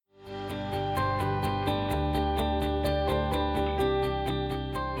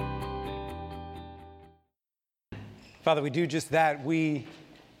Father, we do just that. We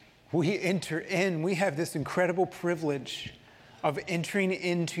enter in. We have this incredible privilege of entering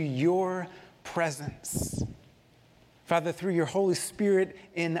into your presence. Father, through your Holy Spirit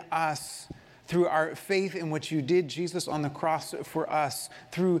in us, through our faith in what you did, Jesus, on the cross for us,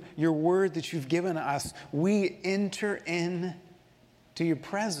 through your word that you've given us, we enter in to your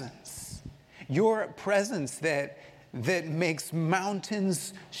presence. Your presence that makes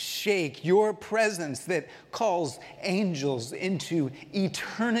mountains shake. Your presence that calls angels into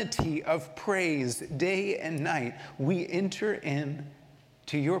eternity of praise day and night. We enter in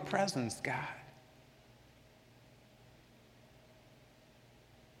to your presence, God.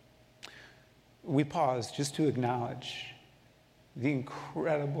 We pause just to acknowledge the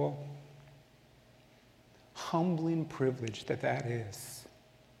incredible, humbling privilege that is.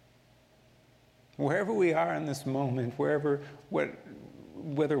 Wherever we are in this moment, whether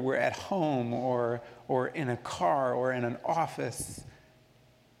we're at home or in a car or in an office,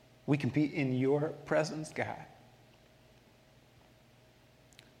 we can be in your presence, God.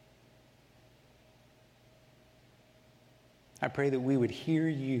 I pray that we would hear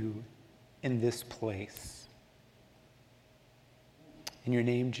you in this place. In your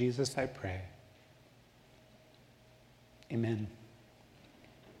name, Jesus, I pray. Amen.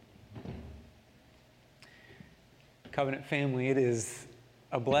 Covenant family, it is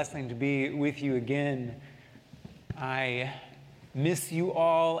a blessing to be with you again. I miss you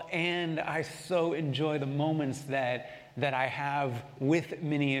all, and I so enjoy the moments that I have with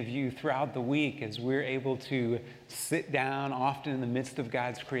many of you throughout the week as we're able to sit down often in the midst of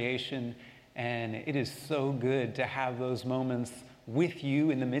God's creation. And it is so good to have those moments with you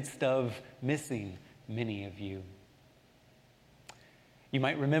in the midst of missing many of you. You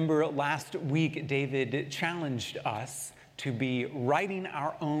might remember last week, David challenged us to be writing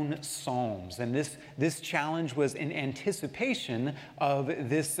our own psalms. And this challenge was in anticipation of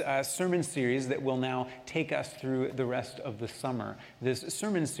this sermon series that will now take us through the rest of the summer. This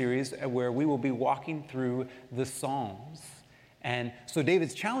sermon series where we will be walking through the Psalms. And so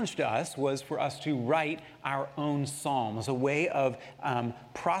David's challenge to us was for us to write our own psalms, a way of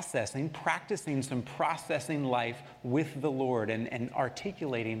practicing some processing life with the Lord and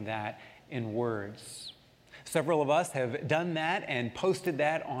articulating that in words. Several of us have done that and posted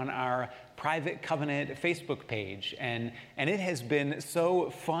that on our private covenant Facebook page. And it has been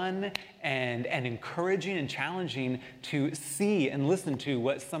so fun and encouraging and challenging to see and listen to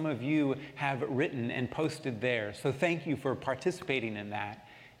what some of you have written and posted there. So thank you for participating in that.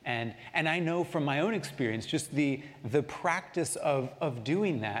 And I know from my own experience, just the practice of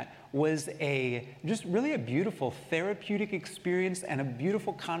doing that was just really a beautiful therapeutic experience and a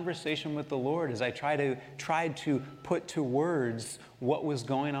beautiful conversation with the Lord as I tried to put to words what was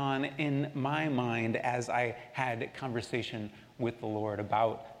going on in my mind as I had conversation with the Lord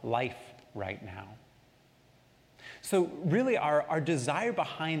about life right now. So really our desire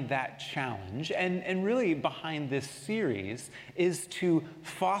behind that challenge and really behind this series is to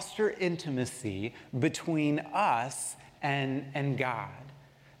foster intimacy between us and God,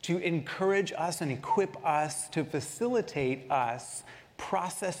 to encourage us and equip us, to facilitate us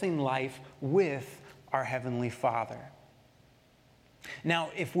processing life with our Heavenly Father. Now,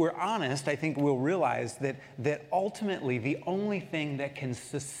 if we're honest, I think we'll realize that ultimately the only thing that can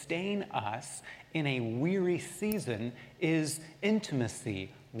sustain us in a weary season is intimacy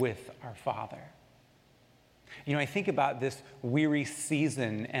with our Father. You know, I think about this weary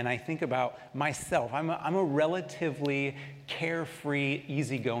season and I think about myself. I'm a relatively carefree,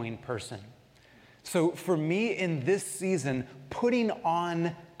 easygoing person. So for me in this season, putting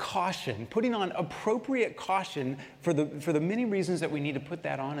on appropriate caution for the many reasons that we need to put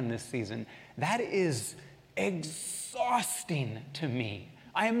that on in this season, that is exhausting to me.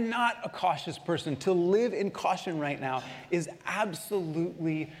 I am not a cautious person. To live in caution right now is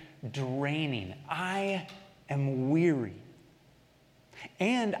absolutely draining. I am weary.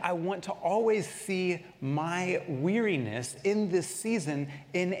 And I want to always see my weariness in this season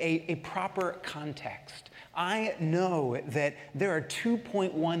in a proper context. I know that there are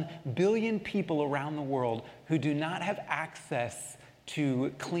 2.1 billion people around the world who do not have access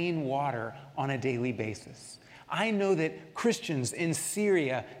to clean water on a daily basis. I know that Christians in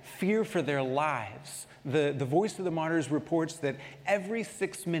Syria fear for their lives. The Voice of the Martyrs reports that every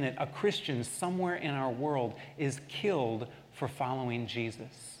 6 minutes, a Christian somewhere in our world is killed for following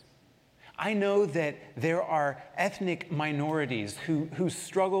Jesus. I know that there are ethnic minorities who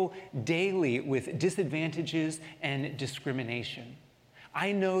struggle daily with disadvantages and discrimination.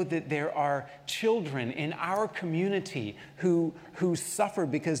 I know that there are children in our community who suffer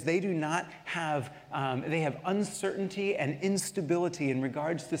because they do not have, they have uncertainty and instability in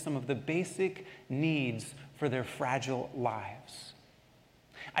regards to some of the basic needs for their fragile lives.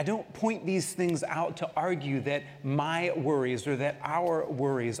 I don't point these things out to argue that my worries or that our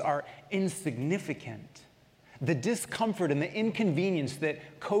worries are insignificant. The discomfort and the inconvenience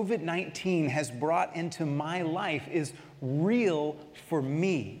that COVID-19 has brought into my life is real for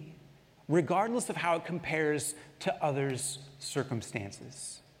me, regardless of how it compares to others'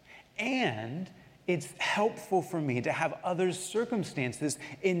 circumstances. And it's helpful for me to have others' circumstances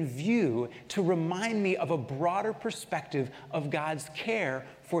in view to remind me of a broader perspective of God's care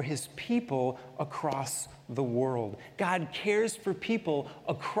for his people across the world. God cares for people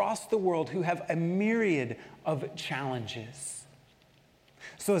across the world who have a myriad of challenges.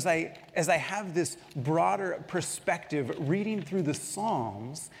 So as I have this broader perspective, reading through the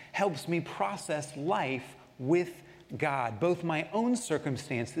Psalms helps me process life with God, both my own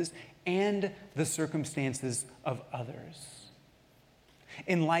circumstances and the circumstances of others.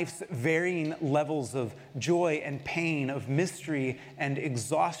 In life's varying levels of joy and pain, of mystery and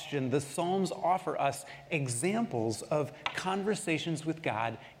exhaustion, the Psalms offer us examples of conversations with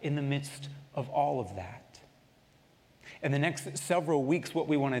God in the midst of all of that. In the next several weeks, what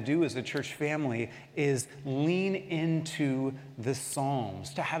we want to do as a church family is lean into the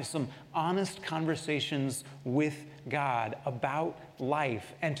Psalms, to have some honest conversations with God about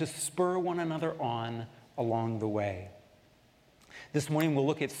life and to spur one another on along the way. This morning, we'll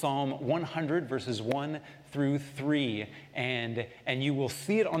look at Psalm 100, verses 1 through 3, and you will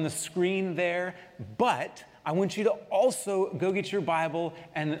see it on the screen there, but I want you to also go get your Bible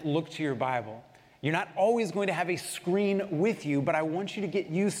and look to your Bible. You're not always going to have a screen with you, but I want you to get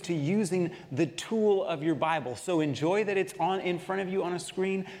used to using the tool of your Bible. So enjoy that it's on in front of you on a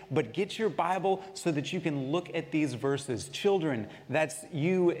screen, but get your Bible so that you can look at these verses. Children, that's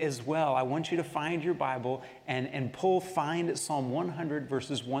you as well. I want you to find your Bible and find Psalm 100,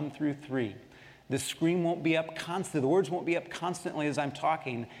 verses 1 through 3. The screen won't be up constantly. The words won't be up constantly as I'm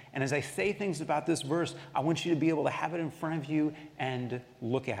talking. And as I say things about this verse, I want you to be able to have it in front of you and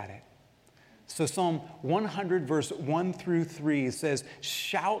look at it. So Psalm 100, verse 1 through 3 says,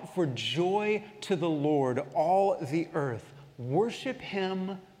 "Shout for joy to the Lord, all the earth. Worship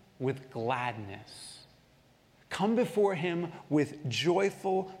him with gladness. Come before him with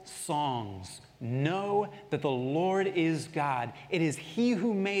joyful songs. Know that the Lord is God. It is he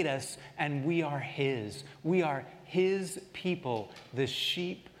who made us, and we are his. We are his people, the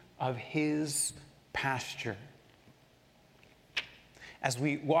sheep of his pasture." As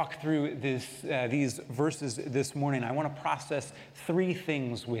we walk through these verses this morning, I want to process three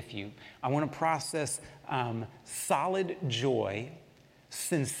things with you. I want to process solid joy,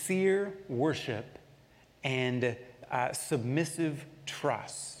 sincere worship, and submissive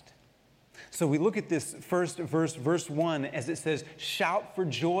trust. So we look at this first verse, verse 1, as it says, "Shout for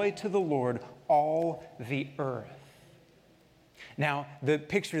joy to the Lord, all the earth." Now, the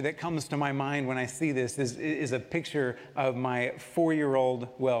picture that comes to my mind when I see this is a picture of my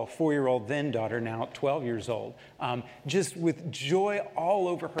 4-year-old then daughter, now 12 years old, just with joy all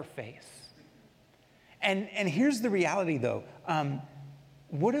over her face. And here's the reality, though.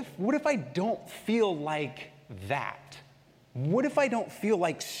 What if I don't feel like that? What if I don't feel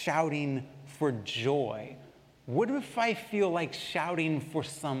like shouting for joy? What if I feel like shouting for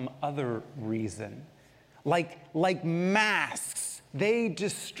some other reason? Like masks, they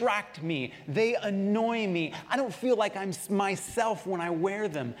distract me, they annoy me. I don't feel like I'm myself when I wear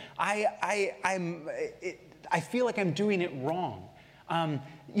them. I feel like I'm doing it wrong.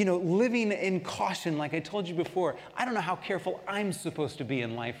 Living in caution, like I told you before, I don't know how careful I'm supposed to be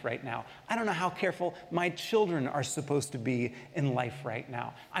in life right now. I don't know how careful my children are supposed to be in life right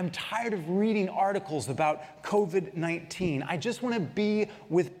now. I'm tired of reading articles about COVID-19. I just want to be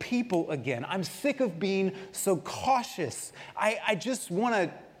with people again. I'm sick of being so cautious. I just want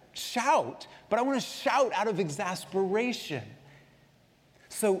to shout, but I want to shout out of exasperation.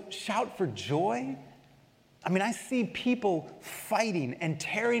 So shout for joy. I mean, I see people fighting and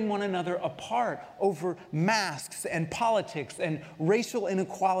tearing one another apart over masks and politics and racial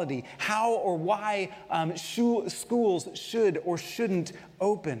inequality, how or why schools should or shouldn't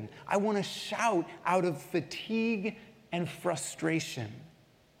open. I want to shout out of fatigue and frustration.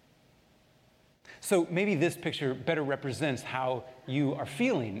 So maybe this picture better represents how you are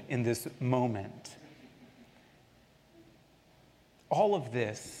feeling in this moment. All of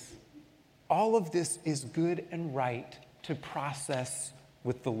this is good and right to process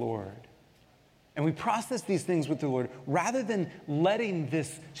with the Lord. And we process these things with the Lord rather than letting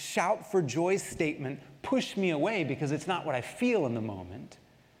this shout for joy statement push me away because it's not what I feel in the moment.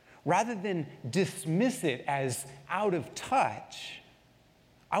 Rather than dismiss it as out of touch,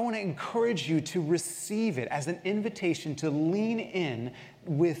 I want to encourage you to receive it as an invitation to lean in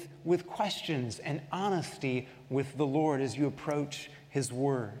with questions and honesty with the Lord as you approach His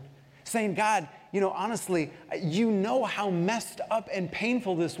Word. Saying, God, honestly, you know how messed up and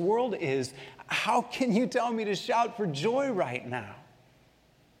painful this world is. How can you tell me to shout for joy right now?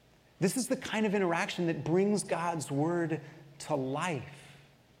 This is the kind of interaction that brings God's Word to life.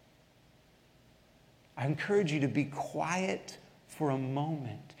 I encourage you to be quiet for a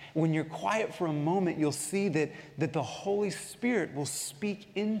moment. When you're quiet for a moment, you'll see that the Holy Spirit will speak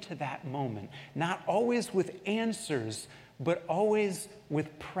into that moment, not always with answers, but always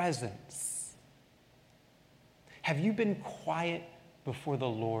with presence. Have you been quiet before the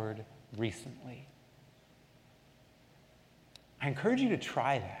Lord recently? I encourage you to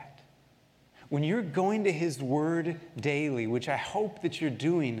try that. When you're going to His Word daily, which I hope that you're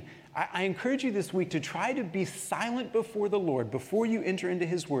doing, I encourage you this week to try to be silent before the Lord. Before you enter into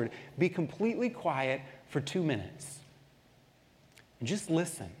His Word, be completely quiet for 2 minutes. And just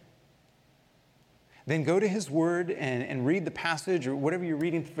listen. Then go to His Word and read the passage or whatever you're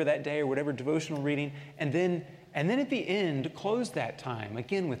reading for that day or whatever devotional reading. And then at the end, close that time,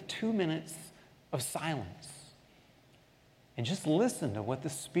 again, with 2 minutes of silence. And just listen to what the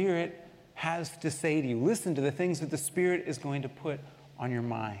Spirit has to say to you. Listen to the things that the Spirit is going to put on your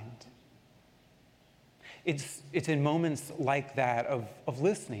mind. It's in moments like that of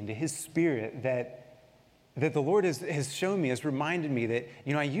listening to His Spirit that the Lord has shown me, has reminded me that,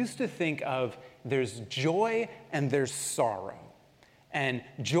 I used to think of there's joy and there's sorrow. And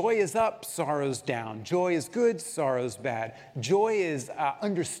joy is up, sorrow's down. Joy is good, sorrow's bad. Joy is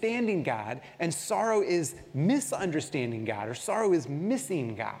understanding God, and sorrow is misunderstanding God, or sorrow is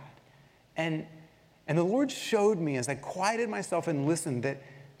missing God. And the Lord showed me as I quieted myself and listened that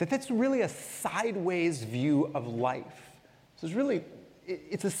that's really a sideways view of life. So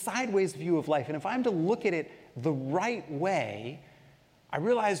it's a sideways view of life. And if I'm to look at it the right way, I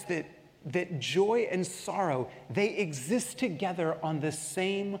realize that joy and sorrow, they exist together on the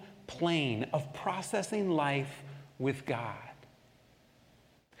same plane of processing life with God.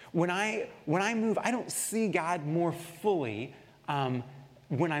 When I move, I don't see God more fully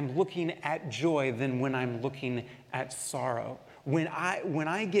when I'm looking at joy than when I'm looking at sorrow. When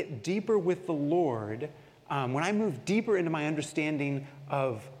I get deeper with the Lord, when I move deeper into my understanding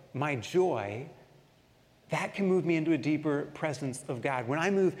of my joy, that can move me into a deeper presence of God. When I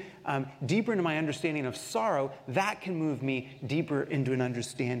move deeper into my understanding of sorrow, that can move me deeper into an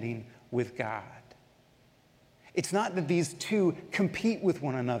understanding with God. It's not that these two compete with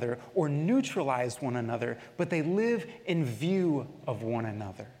one another or neutralize one another, but they live in view of one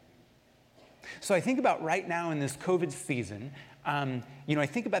another. So I think about right now in this COVID season, I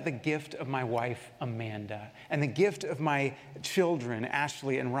think about the gift of my wife, Amanda, and the gift of my children,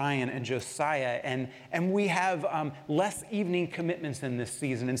 Ashley and Ryan and Josiah, and we have less evening commitments in this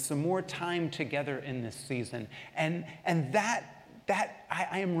season and some more time together in this season. And that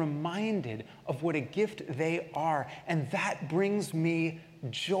I am reminded of what a gift they are, and that brings me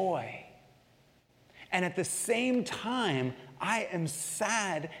joy. And at the same time, I am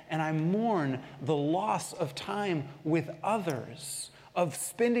sad and I mourn the loss of time with others, of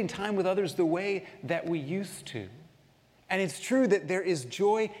spending time with others the way that we used to. And it's true that there is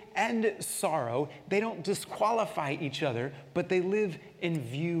joy and sorrow. They don't disqualify each other, but they live in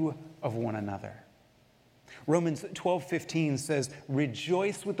view of one another. Romans 12:15 says,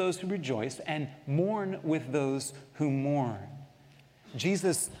 "Rejoice with those who rejoice and mourn with those who mourn."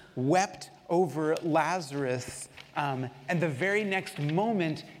 Jesus wept over Lazarus, and the very next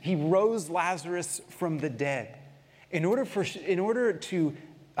moment, he rose Lazarus from the dead. In order to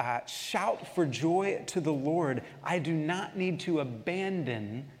shout for joy to the Lord, I do not need to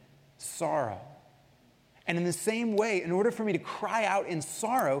abandon sorrow. And in the same way, in order for me to cry out in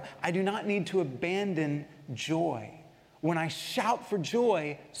sorrow, I do not need to abandon joy. When I shout for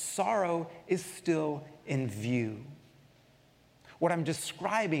joy, sorrow is still in view. What I'm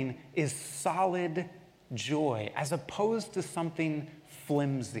describing is solid joy as opposed to something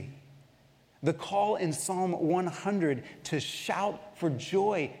flimsy. The call in Psalm 100 to shout for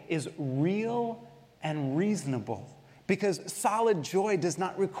joy is real and reasonable because solid joy does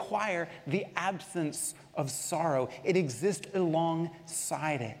not require the absence of sorrow. It exists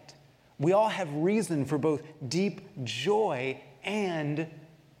alongside it. We all have reason for both deep joy and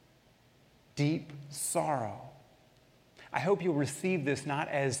deep sorrow. I hope you'll receive this not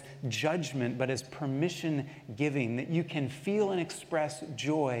as judgment, but as permission giving, that you can feel and express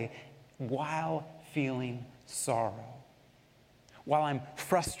joy while feeling sorrow. While I'm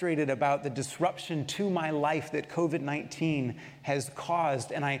frustrated about the disruption to my life that COVID-19 has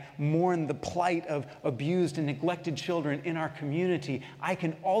caused, and I mourn the plight of abused and neglected children in our community, I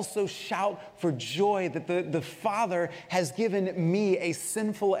can also shout for joy that the Father has given me, a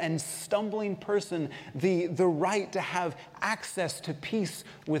sinful and stumbling person, the right to have access to peace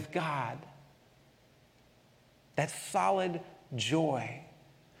with God. That's solid joy.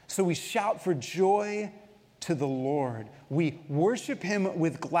 So we shout for joy to the Lord. We worship him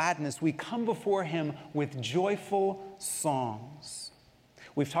with gladness. We come before him with joyful songs.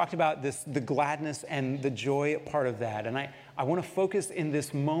 We've talked about the gladness and the joy part of that. And I want to focus in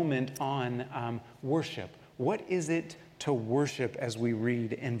this moment on worship. What is it to worship as we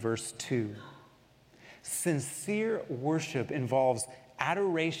read in verse 2? Sincere worship involves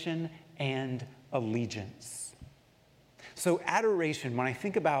adoration and allegiance. So adoration, when I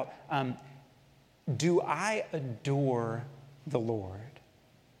think about do I adore the Lord?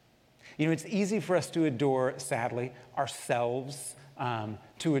 You know, it's easy for us to adore, sadly, ourselves,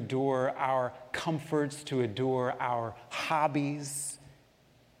 to adore our comforts, to adore our hobbies.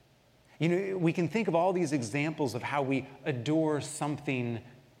 You know, we can think of all these examples of how we adore something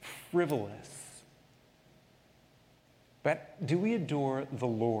frivolous. But do we adore the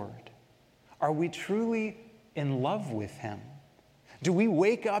Lord? Are we truly in love with him? Do we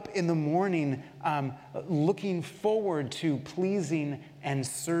wake up in the morning looking forward to pleasing and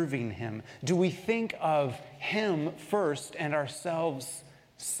serving him? Do we think of him first and ourselves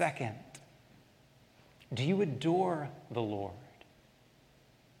second? Do you adore the Lord?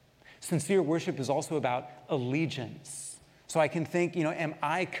 Sincere worship is also about allegiance. So I can think, am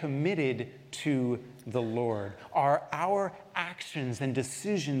I committed to the Lord? Are our actions and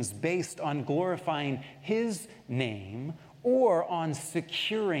decisions based on glorifying his name, or on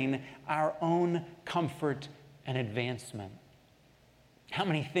securing our own comfort and advancement? How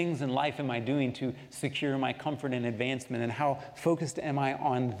many things in life am I doing to secure my comfort and advancement, and how focused am I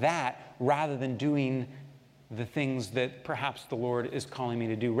on that rather than doing the things that perhaps the Lord is calling me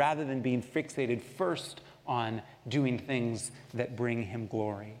to do, rather than being fixated first on doing things that bring him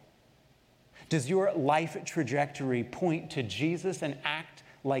glory? Does your life trajectory point to Jesus and act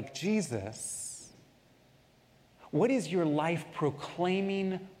like Jesus? What is your life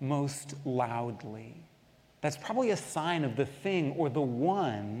proclaiming most loudly? That's probably a sign of the thing or the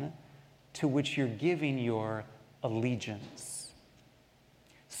one to which you're giving your allegiance.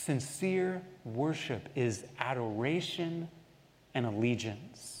 Sincere worship is adoration and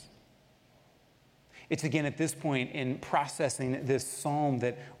allegiance. It's again at this point in processing this psalm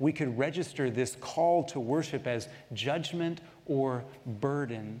that we could register this call to worship as judgment or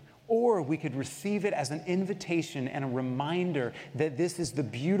burden. Or we could receive it as an invitation and a reminder that this is the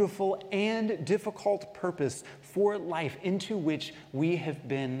beautiful and difficult purpose for life into which we have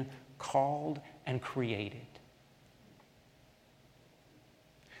been called and created.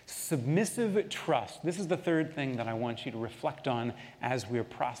 Submissive trust. This is the third thing that I want you to reflect on as we're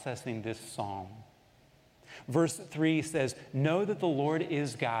processing this psalm. Verse 3 says, "Know that the Lord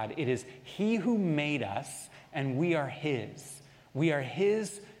is God. It is he who made us, and we are his. We are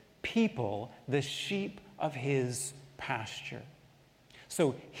his people, the sheep of his pasture."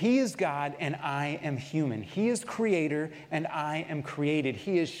 So he is God and I am human. He is creator and I am created.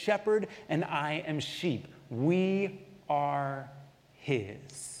 He is shepherd and I am sheep. We are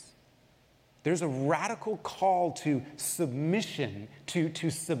his. There's a radical call to submission, to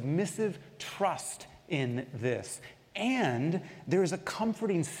submissive trust in this. And there is a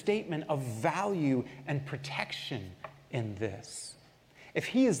comforting statement of value and protection in this. If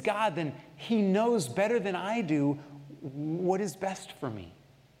he is God, then he knows better than I do what is best for me.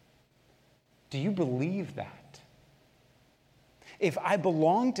 Do you believe that? If I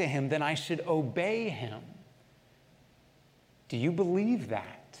belong to him, then I should obey him. Do you believe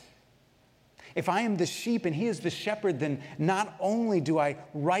that? If I am the sheep and he is the shepherd, then not only do I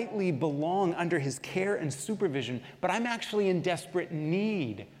rightly belong under his care and supervision, but I'm actually in desperate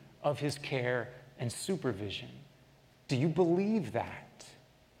need of his care and supervision. Do you believe that?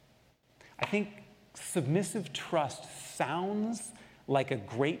 I think submissive trust sounds like a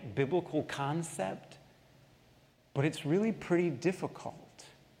great biblical concept, but it's really pretty difficult.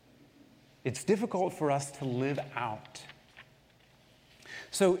 It's difficult for us to live out.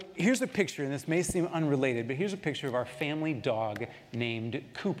 So here's a picture, and this may seem unrelated, but here's a picture of our family dog named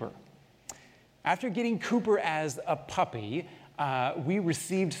Cooper. After getting Cooper as a puppy, we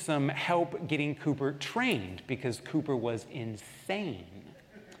received some help getting Cooper trained because Cooper was insane.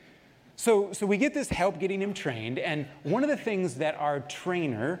 So we get this help getting him trained, and one of the things that our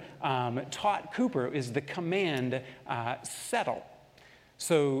trainer taught Cooper is the command settle.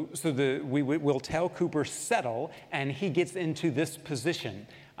 So we'll tell Cooper settle, and he gets into this position,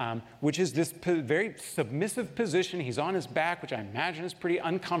 which is this very submissive position. He's on his back, which I imagine is pretty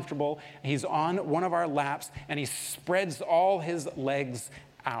uncomfortable. He's on one of our laps, and he spreads all his legs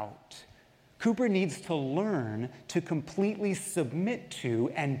out. Cooper needs to learn to completely submit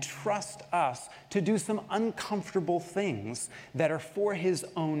to and trust us to do some uncomfortable things that are for his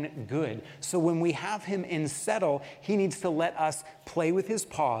own good. So when we have him in settle, he needs to let us play with his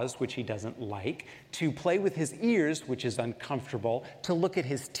paws, which he doesn't like, to play with his ears, which is uncomfortable, to look at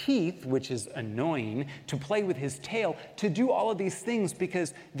his teeth, which is annoying, to play with his tail, to do all of these things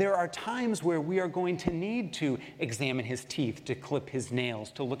because there are times where we are going to need to examine his teeth, to clip his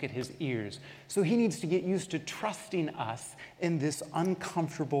nails, to look at his ears. So he needs to get used to trusting us in this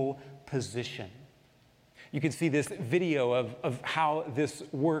uncomfortable position. You can see this video of how this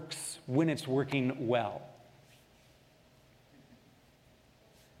works when it's working well.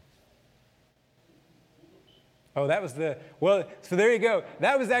 Oh, so there you go.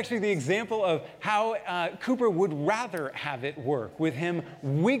 That was actually the example of how Cooper would rather have it work, with him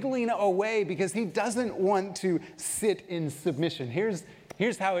wiggling away because he doesn't want to sit in submission. Here's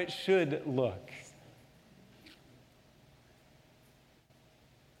how it should look.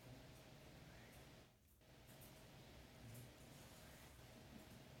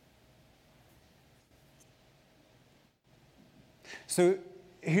 So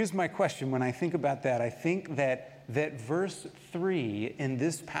here's my question. When I think about that, I think that verse 3 in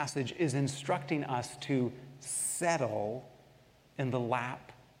this passage is instructing us to settle in the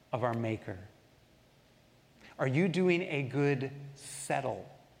lap of our Maker. Are you doing a good settle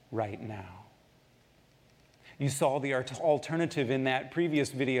right now? You saw the alternative in that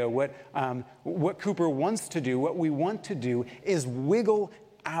previous video. What Cooper wants to do, what we want to do, is wiggle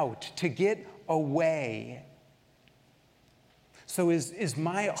out, to get away. So is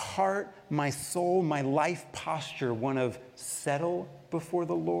my heart, my soul, my life posture one of settle before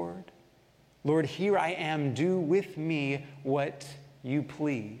the Lord? Lord, here I am, do with me what you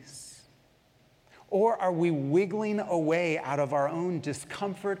please. Or are we wiggling away out of our own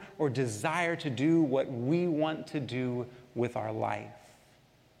discomfort or desire to do what we want to do with our life?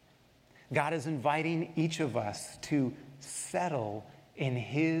 God is inviting each of us to settle in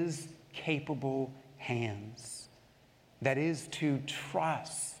his capable hands. That is to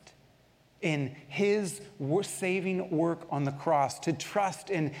trust in his saving work on the cross, to trust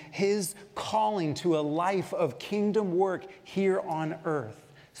in his calling to a life of kingdom work here on earth.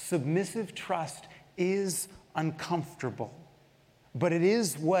 Submissive trust is uncomfortable, but it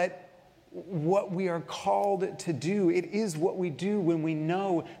is what we are called to do. It is what we do when we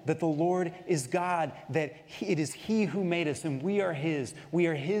know that the Lord is God, that it is he who made us and we are his. We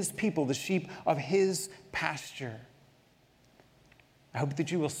are his people, the sheep of his pasture. I hope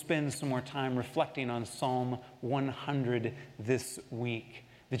that you will spend some more time reflecting on Psalm 100 this week,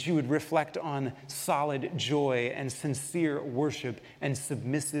 that you would reflect on solid joy and sincere worship and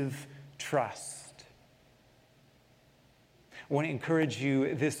submissive trust. I want to encourage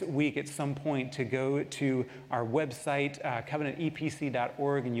you this week at some point to go to our website,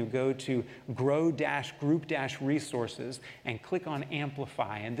 covenantepc.org, and you go to grow-group-resources and click on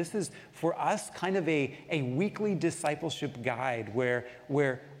Amplify. And this is, for us, kind of a weekly discipleship guide where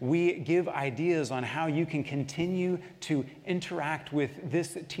we give ideas on how you can continue to interact with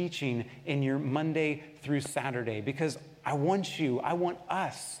this teaching in your Monday through Saturday. Because I want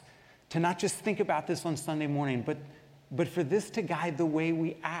us to not just think about this on Sunday morning, but for this to guide the way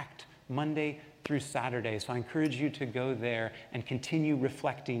we act Monday through Saturday. So I encourage you to go there and continue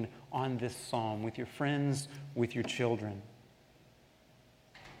reflecting on this psalm with your friends, with your children.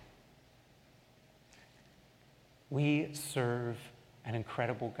 We serve an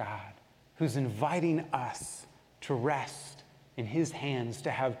incredible God who's inviting us to rest in his hands,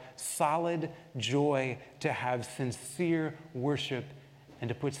 to have solid joy, to have sincere worship, and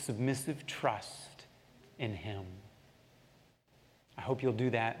to put submissive trust in him. I hope you'll do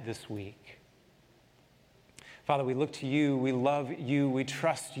that this week. Father, we look to you, we love you, we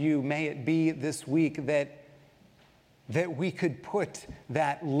trust you. May it be this week that we could put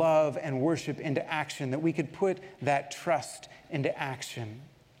that love and worship into action, that we could put that trust into action.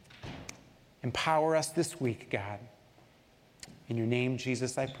 Empower us this week, God. In your name,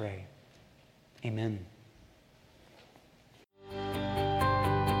 Jesus, I pray. Amen.